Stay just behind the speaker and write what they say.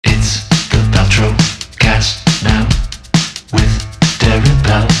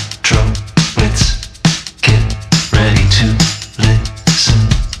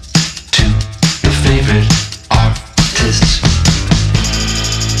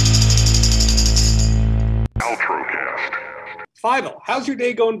Fivel, how's your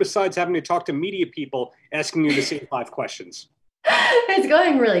day going besides having to talk to media people asking you the same 5 questions? It's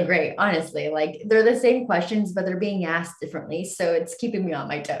going really great, honestly. Like they're the same questions, but they're being asked differently. So it's keeping me on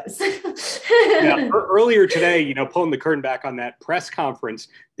my toes. Yeah, earlier today, pulling the curtain back on that press conference,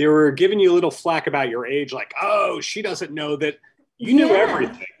 they were giving you a little flack about your age, like, oh, she doesn't know that you knew Yeah.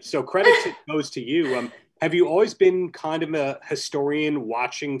 everything. So goes to you. Have you always been kind of a historian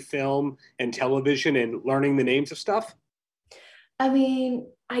watching film and television and learning the names of stuff? I mean,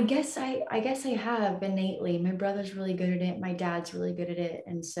 I guess I have innately. My brother's really good at it. My dad's really good at it.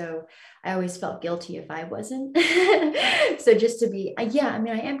 And so I always felt guilty if I wasn't. So just to be, yeah, I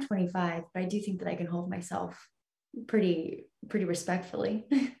mean, I am 25, but I do think that I can hold myself pretty respectfully.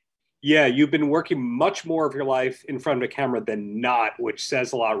 Yeah, you've been working much more of your life in front of a camera than not, which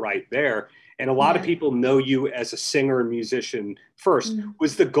says a lot right there. And a lot of Yeah. people know you as a singer and musician first. Mm.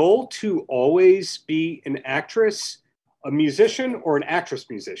 Was the goal to always be an actress, a musician, or an actress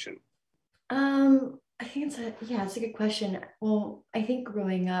musician? I think it's a good question. Well, I think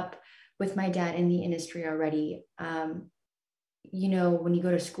growing up with my dad in the industry already, when you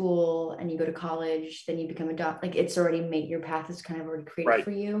go to school and you go to college, then you become a doc, like it's already made your path is kind of already created Right. for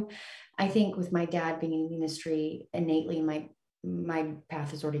you. I think with my dad being in the industry, innately my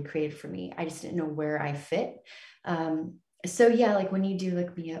path is already created for me. I just didn't know where I fit. So yeah, like when you do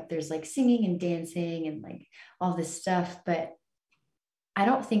look me up, there's like singing and dancing and like all this stuff, but I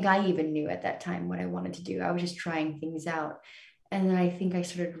don't think I even knew at that time what I wanted to do. I was just trying things out. And then I think I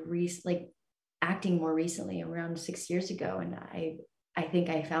started like acting more recently, around 6 years ago. And I think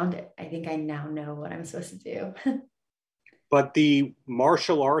I found it. I think I now know what I'm supposed to do. But the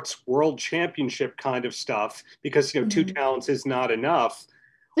martial arts world championship kind of stuff, because two Mhm. talents is not enough.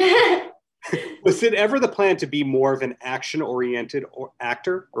 Was it ever the plan to be more of an action oriented or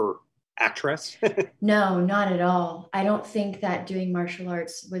actor or actress? No, not at all. I don't think that doing martial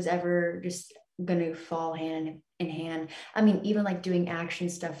arts was ever just going to fall hand in hand. I mean, even like doing action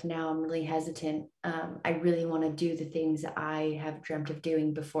stuff now, I'm really hesitant. I really want to do the things that I have dreamt of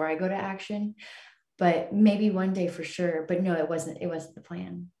doing before I go to action, but maybe one day for sure. But no, it wasn't the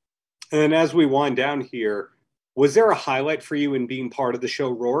plan. And then as we wind down here, was there a highlight for you in being part of the show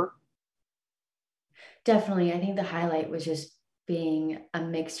Roar? Definitely. I think the highlight was just being a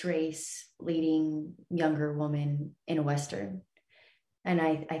mixed race leading younger woman in a Western. And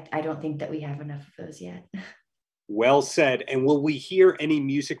I don't think that we have enough of those yet. Well said. And will we hear any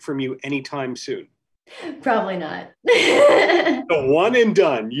music from you anytime soon? Probably not. The one and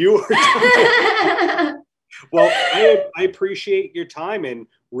done. You are done. Well, I appreciate your time and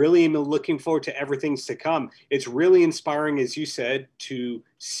really am looking forward to everything's to come. It's really inspiring, as you said, to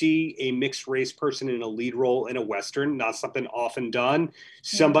see a mixed race person in a lead role in a Western, not something often done. Yeah.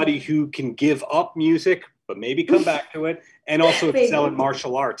 Somebody who can give up music, but maybe come back to it, and also excel in Maybe.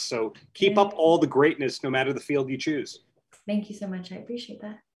 martial arts. So keep Yeah. up all the greatness, no matter the field you choose. Thank you so much. I appreciate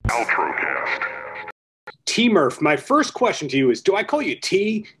that. Paltrocast. T Murph, my first question to you is: do I call you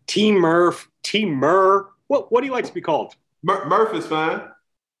T Murph, T Mur? What do you like to be called? Murph is fine.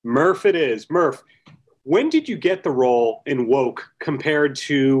 Murph it is. Murph, when did you get the role in Woke compared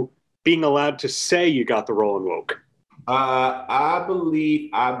to being allowed to say you got the role in Woke? I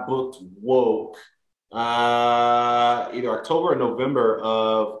believe I booked Woke either October or November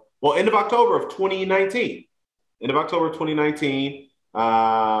end of October of 2019. End of October of 2019.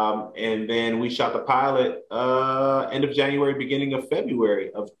 And then we shot the pilot end of January, beginning of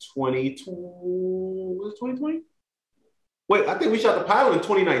February of 2020. Was it 2020? Wait, I think we shot the pilot in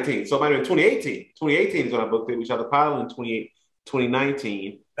 2019. So it might have been 2018. 2018 is when I booked it. We shot the pilot in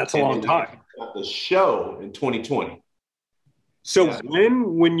 2019. That's a And long then we time. shot the show in 2020. So Yeah.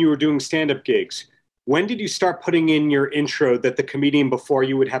 when you were doing stand-up gigs, when did you start putting in your intro that the comedian before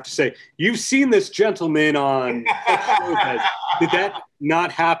you would have to say, you've seen this gentleman on did that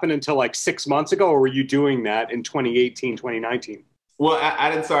not happen until like 6 months ago, or were you doing that in 2018, 2019? Well, I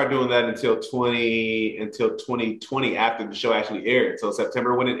didn't start doing that until 2020 after the show actually aired. So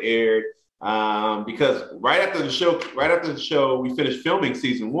September when it aired, because right after the show, we finished filming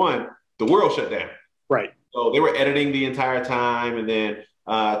season one, the world shut down. Right. So they were editing the entire time, and then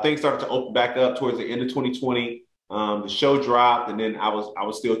things started to open back up towards the end of 2020. The show dropped, and then I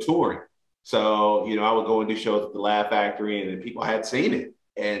was still touring. So I would go and do shows at the Laugh Factory, and then people had seen it,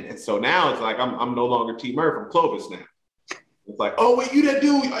 and so now it's like I'm no longer T Murph, I'm Clovis now. It's like, oh wait, you that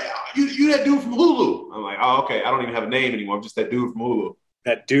dude, you that dude from Hulu. I'm like, oh okay, I don't even have a name anymore. I'm just that dude from Hulu.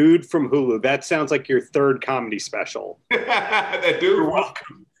 That dude from Hulu. That sounds like your third comedy special. That dude. You're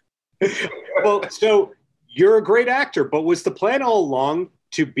welcome. Well, so you're a great actor, but was the plan all along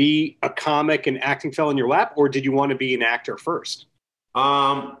to be a comic and acting fell in your lap, or did you want to be an actor first?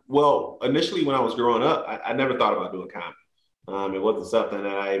 Well, initially when I was growing up, I never thought about doing comedy. It wasn't something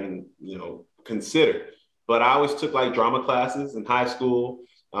that I even, considered. But I always took like drama classes in high school.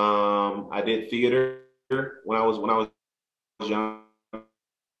 I did theater when I was young.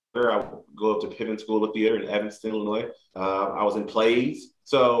 I would go up to Piven School of Theater in Evanston, Illinois. I was in plays.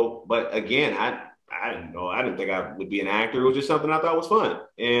 So, but again, I didn't know. I didn't think I would be an actor. It was just something I thought was fun.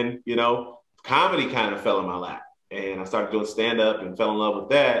 And, comedy kind of fell in my lap. And I started doing stand-up and fell in love with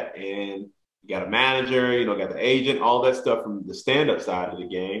that. And you got a manager, got the agent, all that stuff from the stand-up side of the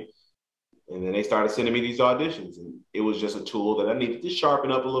game. And then they started sending me these auditions. And it was just a tool that I needed to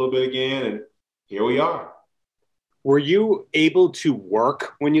sharpen up a little bit again. And here we are. Were you able to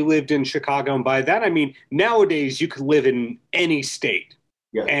work when you lived in Chicago? And by that, I mean, nowadays you could live in any state.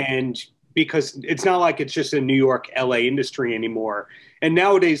 Yeah. And because it's not like it's just a New York, LA industry anymore. And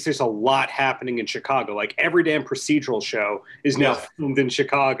nowadays there's a lot happening in Chicago. Like every damn procedural show is now filmed in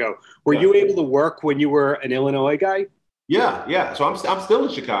Chicago. Were you able to work when you were an Illinois guy? Yeah. So I'm still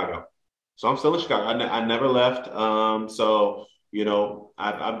in Chicago. I never left.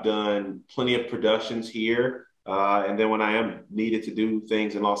 I've done plenty of productions here. And then when I am needed to do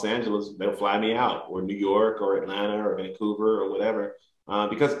things in Los Angeles, they'll fly me out, or New York or Atlanta or Vancouver or whatever.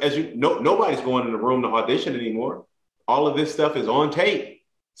 Because as you know, nobody's going in the room to audition anymore. All of this stuff is on tape.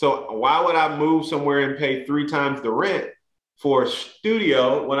 So why would I move somewhere and pay 3 times the rent for a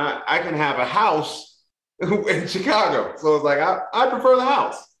studio when I can have a house in Chicago? So it's like, I prefer the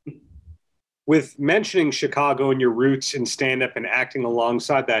house. With mentioning Chicago and your roots in stand-up and acting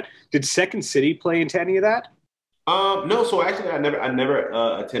alongside that, did Second City play into any of that? No. So actually, I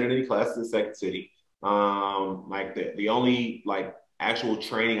never attended any classes in Second City. Like the only actual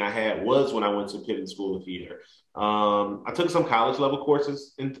training I had was when I went to Piven School of Theater. I took some college level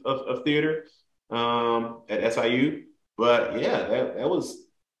courses of theater at SIU, but yeah, that was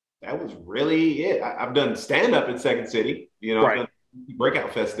really it. I've done stand-up in Second City. I've done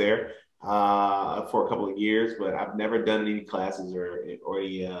Breakout Fest there for a couple of years, but I've never done any classes or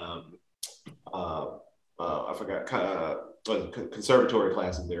any I forgot conservatory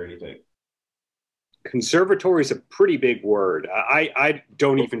classes there or anything. Conservatory is a pretty big word. I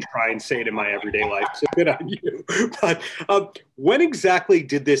don't even try and say it in my everyday life, so good on you. But when exactly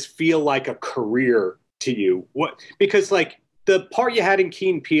did this feel like a career to you? Because the part you had in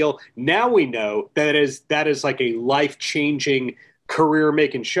Key and Peele, now we know that is like a life-changing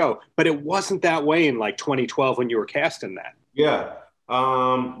career-making show, but it wasn't that way in 2012 when you were cast in that. Yeah.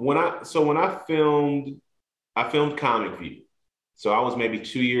 When I filmed Comic View. So I was maybe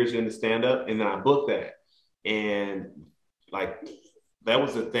 2 years into stand-up, and then I booked that. And that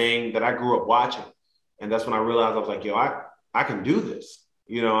was the thing that I grew up watching. And that's when I realized I was like, yo, I can do this.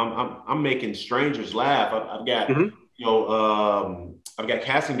 I'm making strangers laugh. I've got, I've got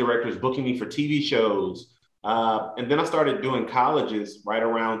casting directors booking me for TV shows. And then I started doing colleges right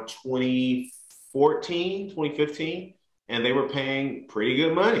around 2014, 2015, and they were paying pretty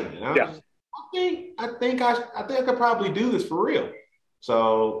good money. And I was I think I could probably do this for real.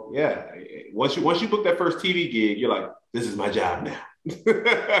 So yeah, once you book that first TV gig, you're like, this is my job now.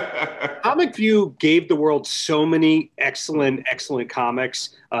 Comic View gave the world so many excellent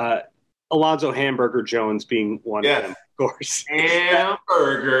comics. Alonzo Hamburger Jones being one of them, of course.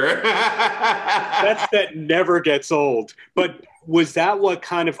 Hamburger. That never gets old. But was that what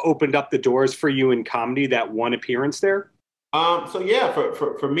kind of opened up the doors for you in comedy, that one appearance there? So yeah,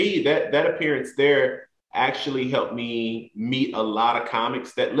 for me, that appearance there actually helped me meet a lot of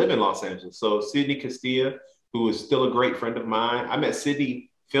comics that live in Los Angeles. So Sidney Castilla, who is still a great friend of mine, I met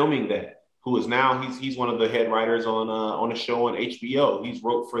Sidney filming that, who is now he's one of the head writers on a show on HBO. He's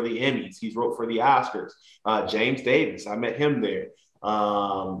wrote for the Emmys, he's wrote for the Oscars. James Davis, I met him there.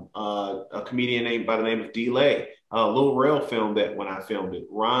 A comedian named by the name of D-Lay. Lil Rel filmed that when I filmed it.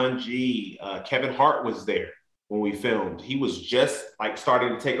 Ron G, Kevin Hart was there when we filmed. He was just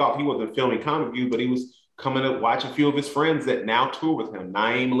starting to take off. He wasn't filming Comic View, but he was coming to watch a few of his friends that now tour with him,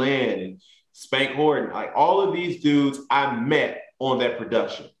 Naeem Lynn and Spank Horton. All of these dudes I met on that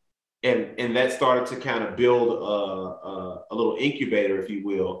production. And that started to kind of build a little incubator, if you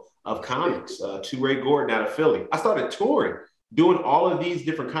will, of comics. Ray Gordon out of Philly. I started touring, doing all of these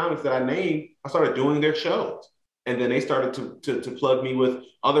different comics that I named. I started doing their shows. And then they started to plug me with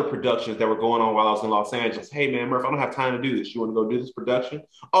other productions that were going on while I was in Los Angeles. Hey, man, Murph, I don't have time to do this. You want to go do this production?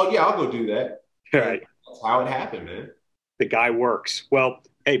 Oh, yeah, I'll go do that. Right. That's how it happened, man. The guy works. Well,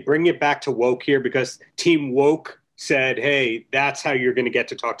 hey, bring it back to Woke here, because Team Woke said, hey, that's how you're going to get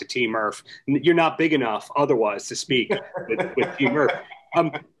to talk to Team Murph. You're not big enough otherwise to speak with Team Murph.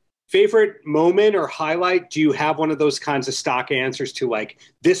 Um, favorite moment or highlight? Do you have one of those kinds of stock answers to like,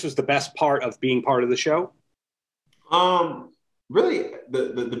 this was the best part of being part of the show? Really,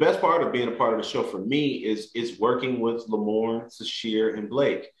 the best part of being a part of the show for me is working with Lamorne, Sashir, and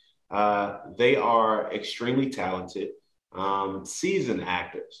Blake. They are extremely talented, seasoned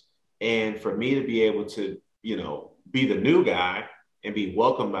actors, and for me to be able to, be the new guy and be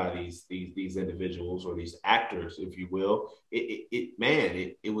welcomed by these individuals or these actors, if you will,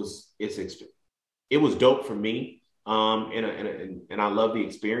 it was dope for me, and I love the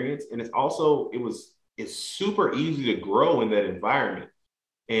experience, and it's super easy to grow in that environment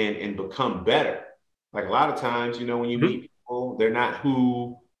and become better. Like a lot of times, when you meet people, they're not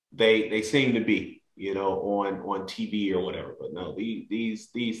who they seem to be, on TV or whatever. But no, these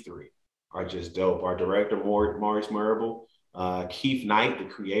three are just dope. Our director, Maurice Marable, Keith Knight, the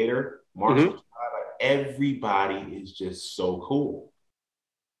creator, Marshall, everybody is just so cool.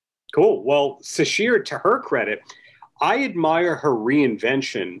 Cool. Well, Sashir, to her credit, I admire her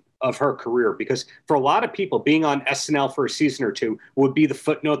reinvention of her career because for a lot of people, being on SNL for a season or two would be the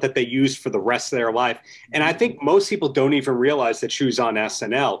footnote that they use for the rest of their life. And I think most people don't even realize that she was on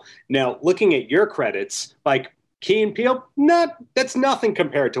SNL. Now, looking at your credits, like Key and Peele, that's nothing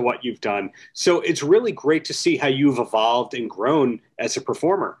compared to what you've done. So it's really great to see how you've evolved and grown as a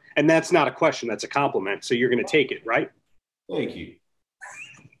performer. And that's not a question, that's a compliment. So you're going to take it, right? Thank you.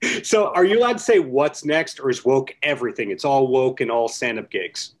 So are you allowed to say what's next, or is woke everything? It's all woke and all stand-up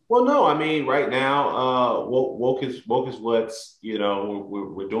gigs. Well, no, I mean, right now, woke is what's,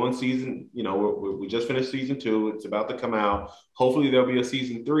 we're doing season, we just finished season 2. It's about to come out. Hopefully there'll be a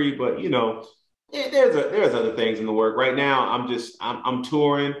season 3, but there's other things in the work. Right now, I'm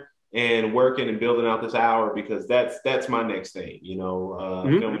touring and working and building out this hour because that's my next thing,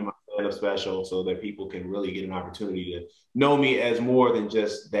 filming my stand-up special so that people can really get an opportunity to know me as more than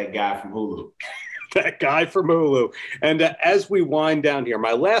just that guy from Hulu. That guy from Hulu. And as we wind down here,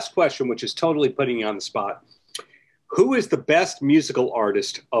 my last question, which is totally putting you on the spot, who is the best musical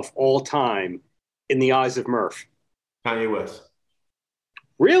artist of all time in the eyes of Murph? Kanye West.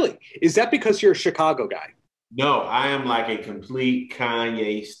 Really? Is that because you're a Chicago guy? No, I am like a complete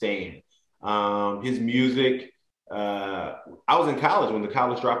Kanye stan. His music, I was in college when The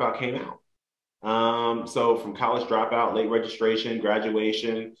College Dropout came out. So from College Dropout, Late Registration,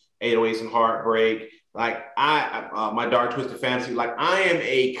 Graduation, 808s and Heartbreak, like my Dark Twisted Fantasy, like I am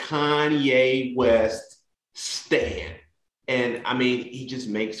a Kanye West stan. And I mean, he just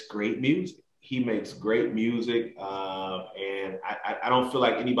makes great music. He makes great music. And I don't feel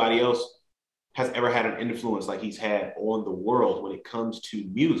like anybody else has ever had an influence like he's had on the world when it comes to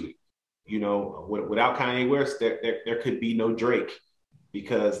music. Without Kanye West, there could be no Drake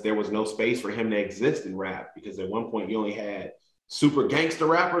because there was no space for him to exist in rap. Because at one point you only had super gangster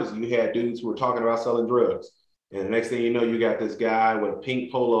rappers. You had dudes who were talking about selling drugs. And the next thing you know, you got this guy with a pink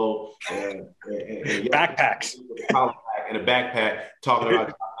polo and backpacks and a backpack talking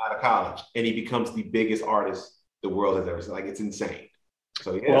about out of college. And he becomes the biggest artist the world has ever seen. Like, it's insane.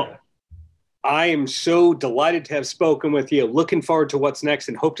 So, yeah. Well, I am so delighted to have spoken with you. Looking forward to what's next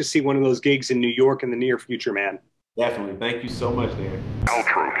and hope to see one of those gigs in New York in the near future, man. Definitely. Thank you so much, Darren.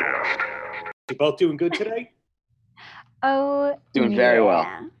 Paltrocast. You both doing good today? Oh, doing very well.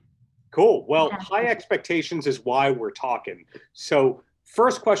 Cool. Well, high expectations is why we're talking. So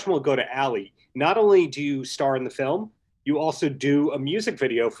first question will go to Ally. Not only do you star in the film, you also do a music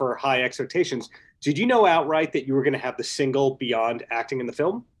video for High Expectations. Did you know outright that you were going to have the single beyond acting in the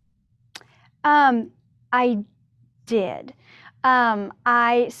film? I did.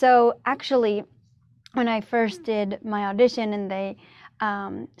 So actually, when I first did my audition and they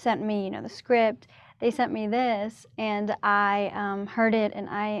sent me, the script, they sent me this, and I heard it, and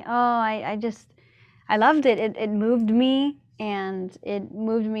I loved it. It moved me, and it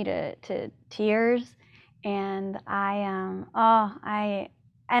moved me to tears, and I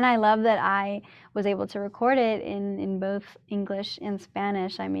love that I was able to record it in both English and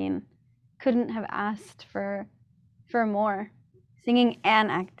Spanish. I mean, couldn't have asked for more, singing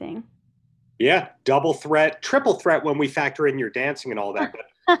and acting. Yeah, double threat, triple threat when we factor in your dancing and all that.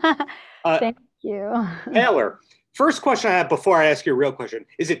 Thank you. Taylor, first question I have before I ask you a real question,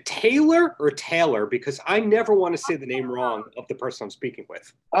 is it Taylor or Taylor? Because I never want to say the name wrong of the person I'm speaking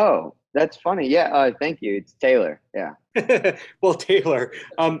with. Oh, that's funny. Yeah, thank you. It's Taylor. Yeah. Well, Taylor,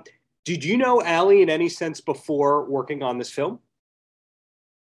 did you know Ally in any sense before working on this film?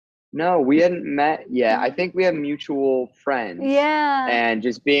 No, we hadn't met yet. I think we have mutual friends. Yeah. And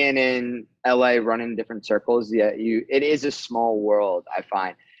just being in LA, running different circles, it is a small world, I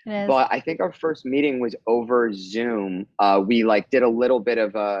find. But I think our first meeting was over Zoom. We like did a little bit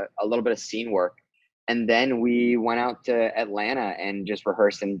of scene work, and then we went out to Atlanta and just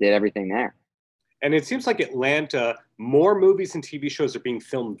rehearsed and did everything there. And it seems like Atlanta, more movies and TV shows are being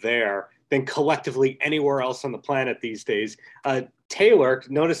filmed there than collectively anywhere else on the planet these days. Taylor,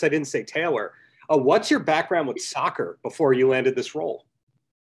 notice I didn't say Taylor. What's your background with soccer before you landed this role?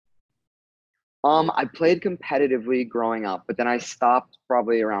 I played competitively growing up, but then I stopped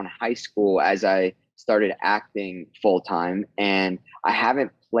probably around high school as I started acting full time. And I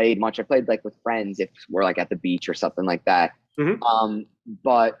haven't played much. I played like with friends if we're like at the beach or something like that. Mm-hmm.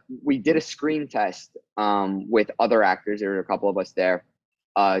 But we did a screen test with other actors. There were a couple of us there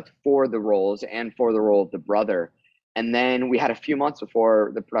for the roles and for the role of the brother. And then we had a few months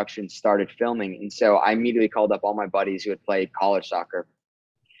before the production started filming. And so I immediately called up all my buddies who had played college soccer.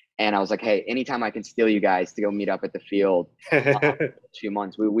 And I was like, hey, anytime I can steal you guys to go meet up at the field for 2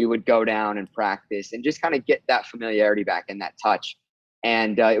 months, we would go down and practice and just kind of get that familiarity back and that touch.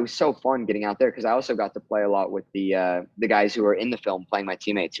 And it was so fun getting out there because I also got to play a lot with the guys who were in the film playing my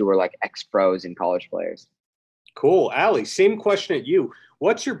teammates who were like ex-pros and college players. Cool. Ally, same question at you.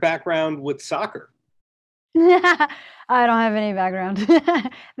 What's your background with soccer? I don't have any background.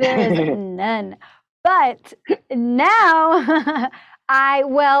 There is none. But now I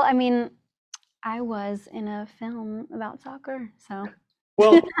was in a film about soccer, so.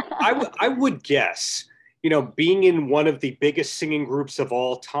 Well, I would guess, being in one of the biggest singing groups of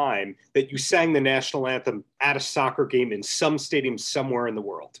all time, that you sang the national anthem at a soccer game in some stadium somewhere in the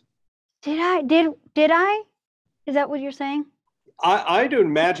world. Did I? Is that what you're saying? I'd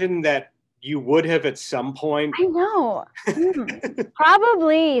imagine that you would have at some point. I know.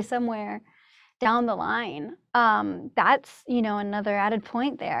 Probably somewhere down the line. That's, another added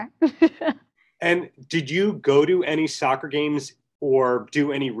point there. And did you go to any soccer games or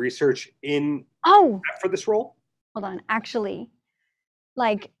do any research for this role? Hold on. Actually,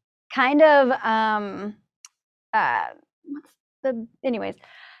 like kind of anyways.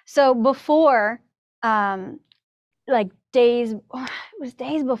 So before like days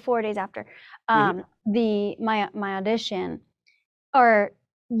before, days after my audition,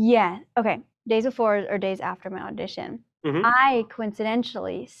 days before or days after my audition, I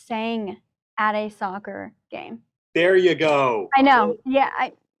coincidentally sang at a soccer game. There you go. I know. Yeah,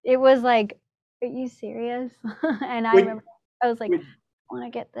 it was like, are you serious? And I remember I was like, I want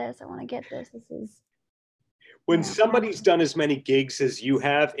to get this. I want to get this. This is. When somebody's done as many gigs as you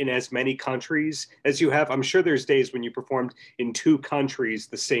have in as many countries as you have, I'm sure there's days when you performed in 2 countries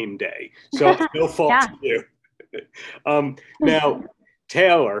the same day. So it's no fault to you. Now,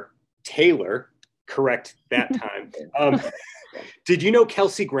 Taylor, correct that time. Did you know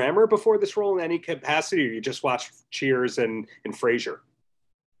Kelsey Grammer before this role in any capacity, or you just watched Cheers and Frasier?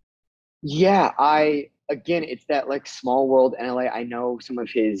 Yeah, again, it's that like small world in LA. I know some of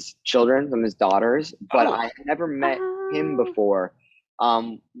his children, some of his daughters, but I had never met him before.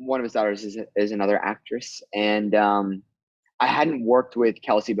 One of his daughters is another actress, and I hadn't worked with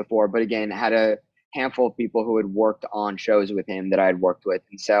Kelsey before, but again, had a handful of people who had worked on shows with him that I had worked with,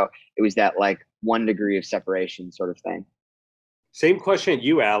 and so it was that like 1 degree of separation sort of thing. Same question at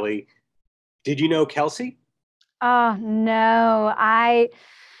you, Ally. Did you know Kelsey? Oh no, I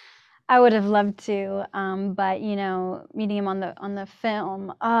would have loved to, but meeting him on the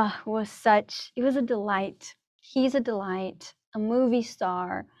film, it was a delight. He's a delight, a movie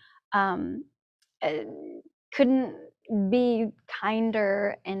star. Couldn't be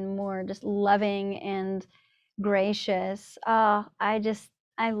kinder and more just loving and gracious. I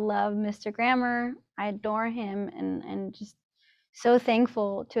love Mr. Grammer. I adore him and just so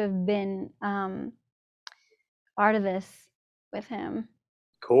thankful to have been part of this with him.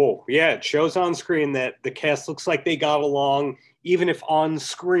 Cool. Yeah, it shows on screen that the cast looks like they got along, even if on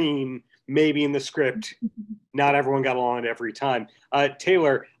screen, maybe in the script, not everyone got along every time.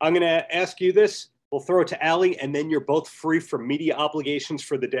 Taylor, I'm going to ask you this. We'll throw it to Ally, and then you're both free from media obligations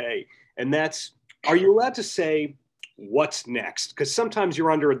for the day. And that's, are you allowed to say what's next? Because sometimes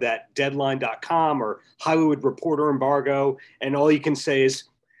you're under that deadline.com or Hollywood Reporter embargo, and all you can say is,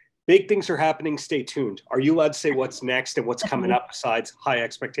 big things are happening. Stay tuned. Are you allowed to say what's next and what's coming up besides high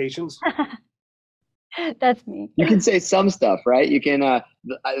expectations? That's me. You can say some stuff, right? You can.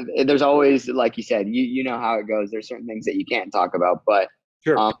 There's always, like you said, you know how it goes. There's certain things that you can't talk about, but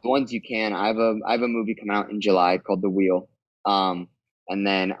sure. The ones you can. I have a movie coming out in July called The Wheel, and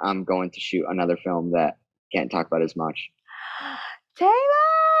then I'm going to shoot another film that can't talk about as much.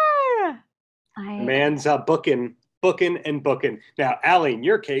 Taylor, man's booking. Now, Ally, in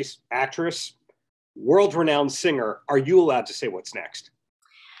your case, actress, world-renowned singer, are you allowed to say what's next?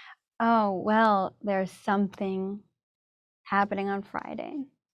 Oh, well, there's something happening on Friday,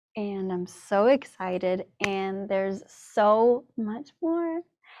 and I'm so excited, and there's so much more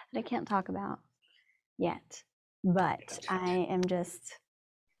that I can't talk about yet, but I am just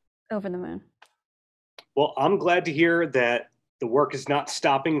over the moon. Well, I'm glad to hear that the work is not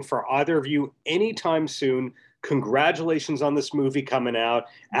stopping for either of you anytime soon. Congratulations on this movie coming out.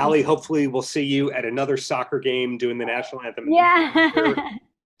 Ally, hopefully we'll see you at another soccer game doing the national anthem. Yeah.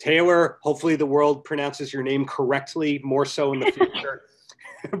 Taylor, hopefully the world pronounces your name correctly, more so in the future.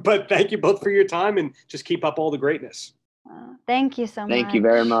 But thank you both for your time, and just keep up all the greatness. Thank you so much. Thank you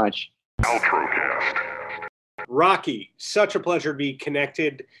very much. Paltrocast. Rocky, such a pleasure to be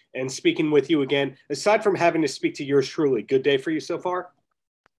connected and speaking with you again. Aside from having to speak to yours truly, good day for you so far?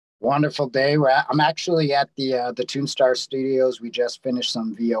 Wonderful day. I'm actually at the Toonstar Studios. We just finished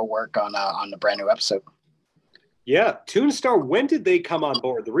some VO work on the brand new episode. Yeah, Toonstar, when did they come on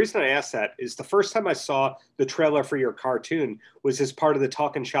board? The reason I asked that is the first time I saw the trailer for your cartoon was as part of the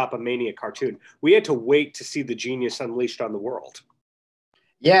Talkin' Shop of Mania cartoon. We had to wait to see the genius unleashed on the world.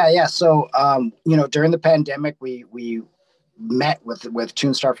 Yeah. So, during the pandemic, we met with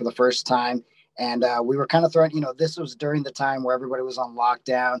Toonstar for the first time, and we were kind of throwing. This was during the time where everybody was on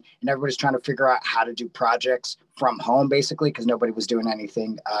lockdown, and everybody's trying to figure out how to do projects from home, basically, because nobody was doing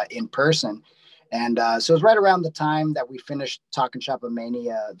anything in person. And so it was right around the time that we finished Talkin' Shop of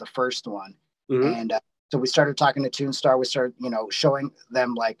Mania, the first one, and so we started talking to Toonstar. We started, showing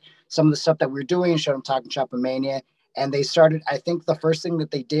them like some of the stuff that we were doing, showed them Talkin' Shop of Mania. And they started, I think the first thing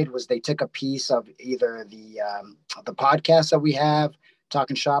that they did was they took a piece of either the podcast that we have,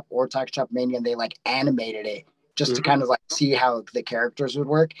 Talkin' Shop or Talkin' Shop Mania, and they like animated it just to kind of like see how the characters would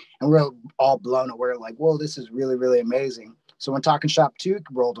work. And we're all blown away, like, whoa, this is really, really amazing. So when Talkin' Shop 2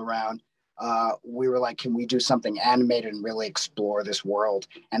 rolled around, we were like, can we do something animated and really explore this world?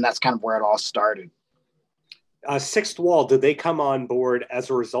 And that's kind of where it all started. Sixth Wall, did they come on board as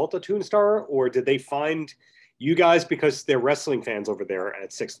a result of Toonstar, or did they find you guys because they're wrestling fans over there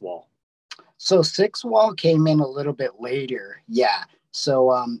at Sixth Wall? So Sixth Wall came in a little bit later. Yeah.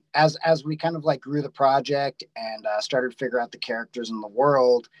 So as we kind of like grew the project and started to figure out the characters in the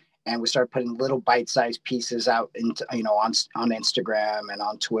world, and we started putting little bite-sized pieces out into, on Instagram and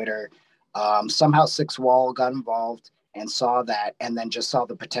on Twitter, somehow Sixth Wall got involved and saw that, and then just saw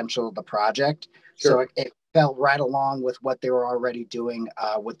the potential of the project. Sure. So it fell right along with what they were already doing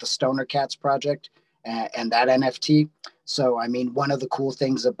with the Stoner Cats project. And that NFT. So, I mean, one of the cool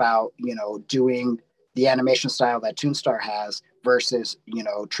things about, doing the animation style that Toonstar has versus,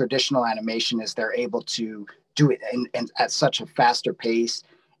 traditional animation is they're able to do it in at such a faster pace.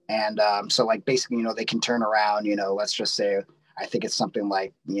 And so like basically, they can turn around, let's just say, I think it's something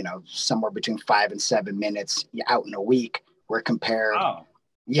like, somewhere between 5 and 7 minutes out in a week. We're compared. Wow.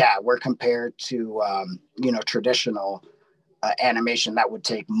 Yeah, we're compared to, traditional animation that would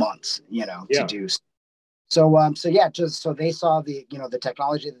take months, to do. So so they saw the the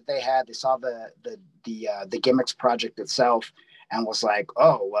technology that they had. They saw the gimmicks project itself, and was like,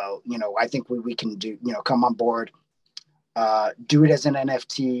 oh well, I think we can do come on board, do it as an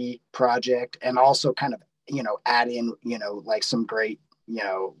NFT project, and also kind of add in like some great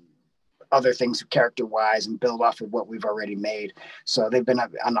other things character wise and build off of what we've already made. So they've been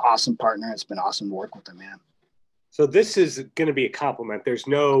an awesome partner. It's been awesome to work with them, man. So this is going to be a compliment. There's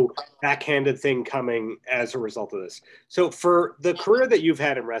no backhanded thing coming as a result of this. So for the career that you've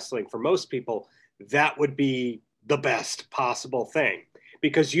had in wrestling, for most people, that would be the best possible thing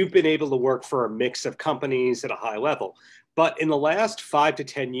because you've been able to work for a mix of companies at a high level. But in the last 5 to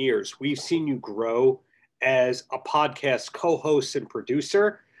 10 years, we've seen you grow as a podcast co-host and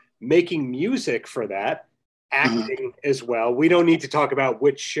producer, making music for that, acting as well. We don't need to talk about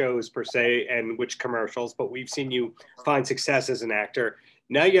which shows per se and which commercials, but we've seen you find success as an actor.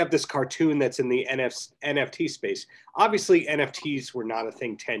 Now you have this cartoon that's in the NFT space. Obviously, NFTs were not a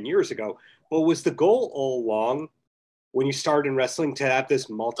thing 10 years ago, but was the goal all along when you started in wrestling to have this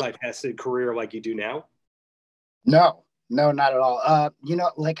multifaceted career like you do now? No, not at all.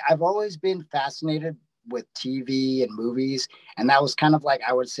 Like I've always been fascinated with TV and movies, and that was kind of like,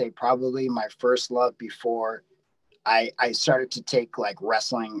 I would say, probably my first love before I started to take like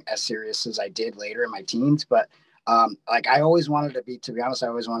wrestling as serious as I did later in my teens. But like I always wanted to be, to be honest, I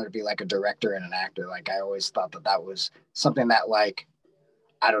always wanted to be like a director and an actor. Like I always thought that was something that, like,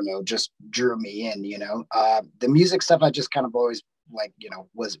 I don't know, just drew me in. The music stuff, I just kind of always like,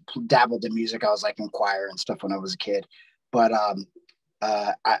 was dabbled in music. I was like in choir and stuff when I was a kid, but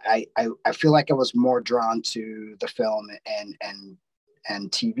I feel like I was more drawn to the film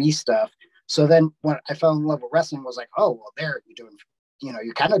and TV stuff. So then when I fell in love with wrestling, I was like, oh, well, there, you're doing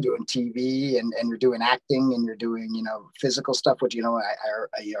you're kind of doing TV and you're doing acting and you're doing, physical stuff, which,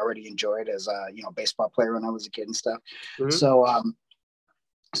 I already enjoyed as a, baseball player when I was a kid and stuff. Mm-hmm.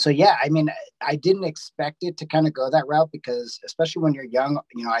 So yeah, I mean, I didn't expect it to kind of go that route because especially when you're young,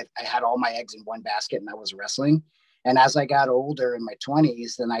 I had all my eggs in one basket and that was wrestling. And as I got older in my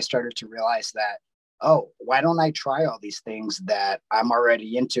 20s, then I started to realize that, oh, why don't I try all these things that I'm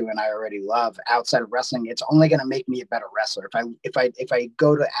already into and I already love outside of wrestling? It's only going to make me a better wrestler. If I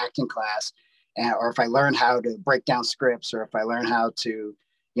go to acting class or if I learn how to break down scripts or if I learn how to,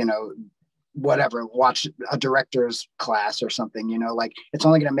 whatever, watch a director's class or something, like it's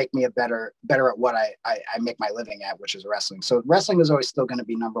only going to make me better at what I make my living at, which is wrestling. So wrestling is always still going to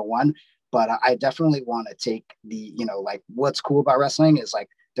be number one, but I definitely want to take the, like what's cool about wrestling is like,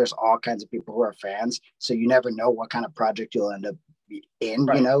 there's all kinds of people who are fans. So you never know what kind of project you'll end up in,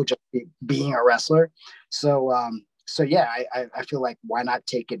 right. Just being a wrestler. So yeah, I feel like why not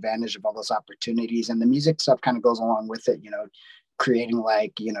take advantage of all those opportunities, and the music stuff kind of goes along with it, creating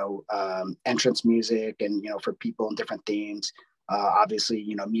like, entrance music and, for people in different themes.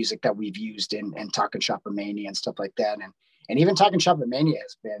 Obviously, music that we've used in Talking Shop-A-Mania and stuff like that. And even Talking Shop-A-Mania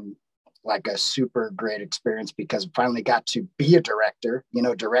has been like a super great experience because I finally got to be a director,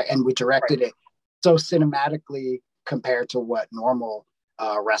 and we directed it so cinematically compared to what normal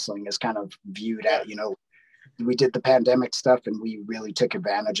wrestling is kind of viewed at, we did the pandemic stuff and we really took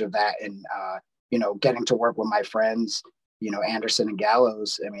advantage of that. And, getting to work with my friends, Anderson and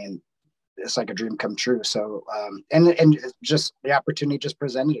Gallows, I mean, it's like a dream come true. So, and just the opportunity just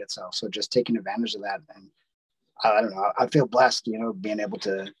presented itself. So just taking advantage of that. And I don't know, I feel blessed, being able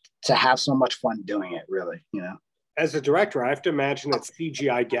to have so much fun doing it, really, As a director, I have to imagine that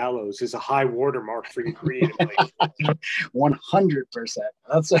CGI Gallows is a high watermark for you creatively. 100%.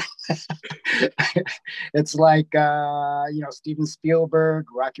 That's it's like Steven Spielberg,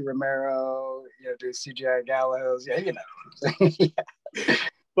 Rocky Romero, do CGI Gallows, yeah.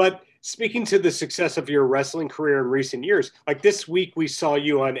 But speaking to the success of your wrestling career in recent years, like this week we saw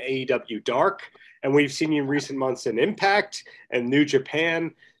you on AEW Dark, and we've seen you in recent months in Impact and New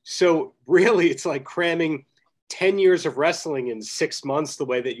Japan. So really, it's like cramming 10 years of wrestling in 6 months, the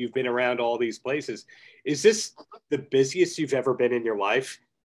way that you've been around all these places. Is this the busiest you've ever been in your life?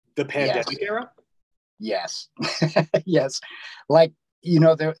 The pandemic era? Yes. Yes. Like,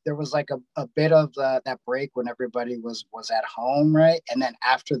 there was like a bit of that break when everybody was at home, right? And then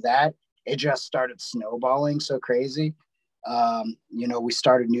after that, it just started snowballing so crazy. We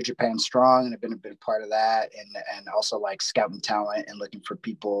started New Japan Strong and I've been a big part of that. And also like scouting talent and looking for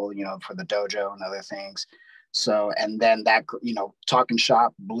people, for the dojo and other things. So, and then that, Talking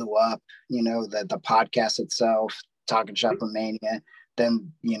Shop blew up, the podcast itself, Talking Shop-A-Mania.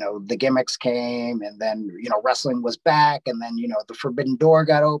 Then, the gimmicks came and then, wrestling was back. And then, the Forbidden Door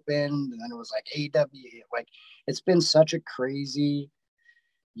got opened and then it was like AEW. Like it's been such a crazy,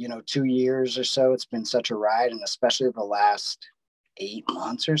 2 years or so. It's been such a ride. And especially the last 8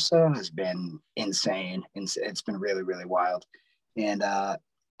 months or so has been insane. It's been really, really wild. And I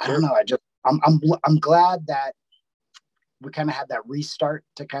don't know. I'm glad that we kind of had that restart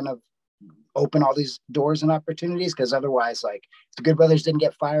to kind of open all these doors and opportunities, because otherwise, like, if the Good Brothers didn't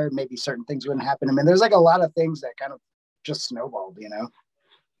get fired, maybe certain things wouldn't happen. I mean, there's like a lot of things that kind of just snowballed,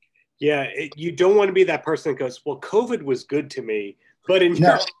 Yeah, you don't want to be that person that goes, well, COVID was good to me, but in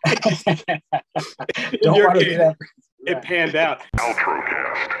your case, it panned out.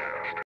 Paltrocast.